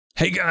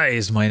Hey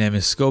guys, my name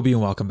is Scoby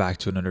and welcome back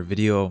to another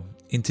video.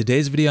 In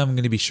today's video, I'm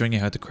going to be showing you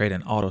how to create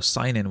an auto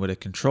sign-in with a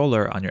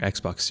controller on your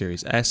Xbox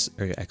Series S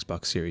or your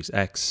Xbox Series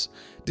X.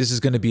 This is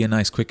going to be a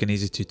nice, quick and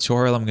easy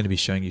tutorial. I'm going to be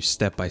showing you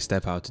step by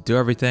step how to do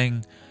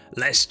everything.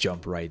 Let's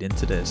jump right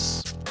into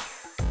this.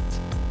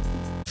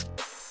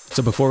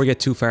 So before we get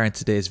too far in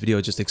today's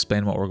video, just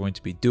explain what we're going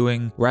to be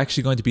doing. We're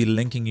actually going to be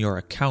linking your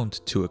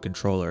account to a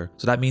controller.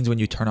 So that means when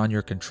you turn on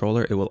your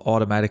controller, it will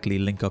automatically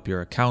link up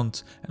your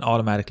account and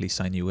automatically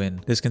sign you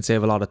in. This can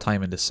save a lot of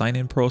time in the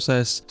sign-in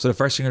process. So the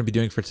first thing you're going to be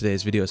doing for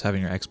today's video is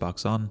having your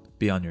Xbox on,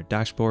 be on your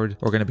dashboard.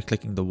 We're going to be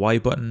clicking the Y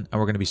button and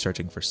we're going to be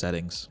searching for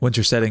settings. Once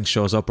your settings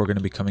shows up, we're going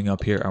to be coming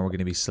up here and we're going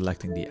to be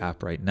selecting the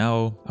app right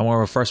now. And when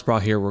we're first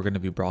brought here, we're going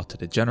to be brought to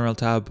the general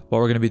tab. What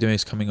we're going to be doing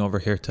is coming over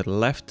here to the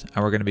left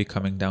and we're going to be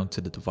coming down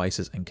to the devices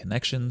and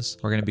connections.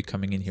 We're going to be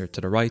coming in here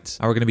to the right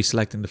and we're going to be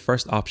selecting the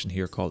first option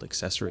here called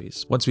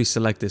accessories. Once we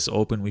select this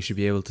open, we should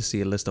be able to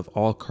see a list of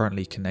all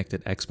currently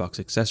connected Xbox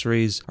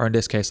accessories, or in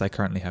this case I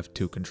currently have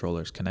 2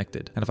 controllers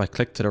connected. And if I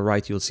click to the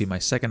right, you'll see my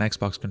second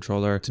Xbox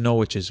controller. To know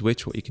which is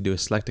which, what you can do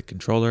is select a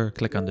controller,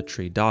 click on the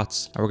 3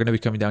 dots, and we're going to be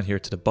coming down here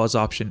to the buzz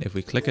option. If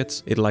we click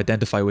it, it'll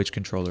identify which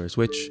controller is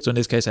which. So in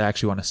this case I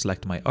actually want to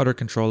select my other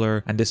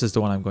controller, and this is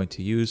the one I'm going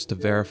to use. To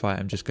verify,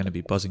 I'm just going to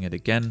be buzzing it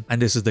again, and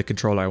this is the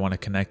controller I want to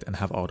connect and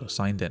have auto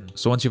signed in.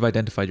 So once you've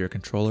identified your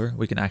controller,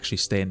 we can actually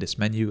stay in this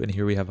menu, and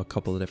here we have a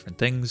couple of different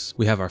things.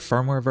 We have our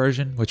firmware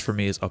version, which for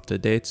me is up to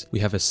date.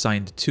 We have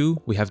assigned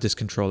to, we have this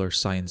controller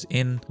signs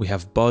in, we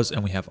have buzz,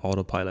 and we have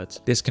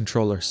autopilot. This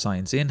controller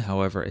signs in,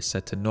 however, is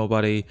set to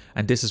nobody,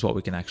 and this is what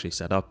we can actually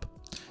set up.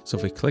 So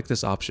if we click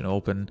this option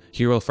open,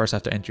 here we'll first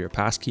have to enter your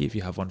passkey if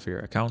you have one for your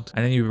account.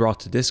 And then you'll be brought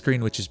to this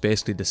screen, which is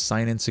basically the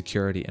sign-in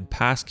security and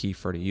passkey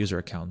for the user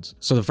account.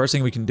 So the first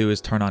thing we can do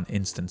is turn on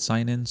instant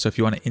sign-in. So if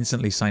you want to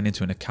instantly sign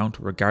into an account,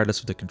 regardless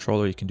of the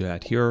controller, you can do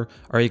that here.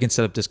 Or you can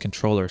set up this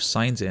controller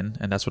signs in,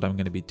 and that's what I'm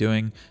going to be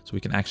doing. So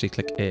we can actually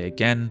click A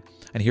again.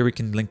 And here we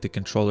can link the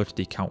controller to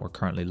the account we're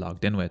currently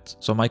logged in with.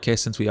 So in my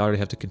case, since we already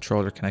have the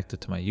controller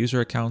connected to my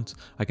user account,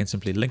 I can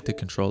simply link the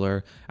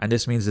controller. And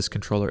this means this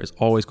controller is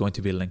always going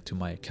to be linked to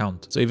my account.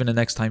 So even the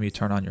next time you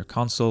turn on your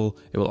console,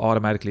 it will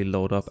automatically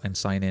load up and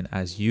sign in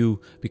as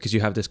you because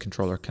you have this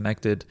controller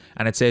connected,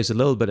 and it saves a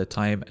little bit of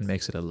time and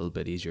makes it a little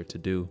bit easier to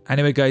do.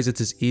 Anyway guys,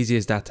 it's as easy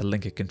as that to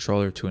link a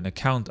controller to an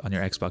account on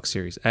your Xbox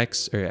Series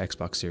X or your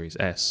Xbox Series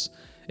S.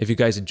 If you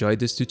guys enjoyed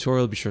this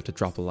tutorial, be sure to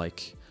drop a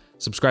like.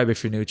 Subscribe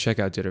if you're new, check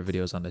out the other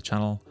videos on the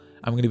channel.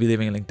 I'm going to be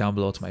leaving a link down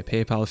below to my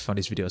PayPal if you found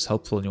these videos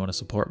helpful and you want to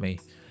support me.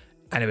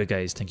 Anyway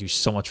guys, thank you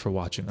so much for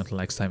watching. Until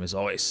next time, as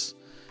always,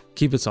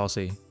 keep it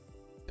saucy.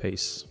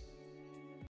 Peace.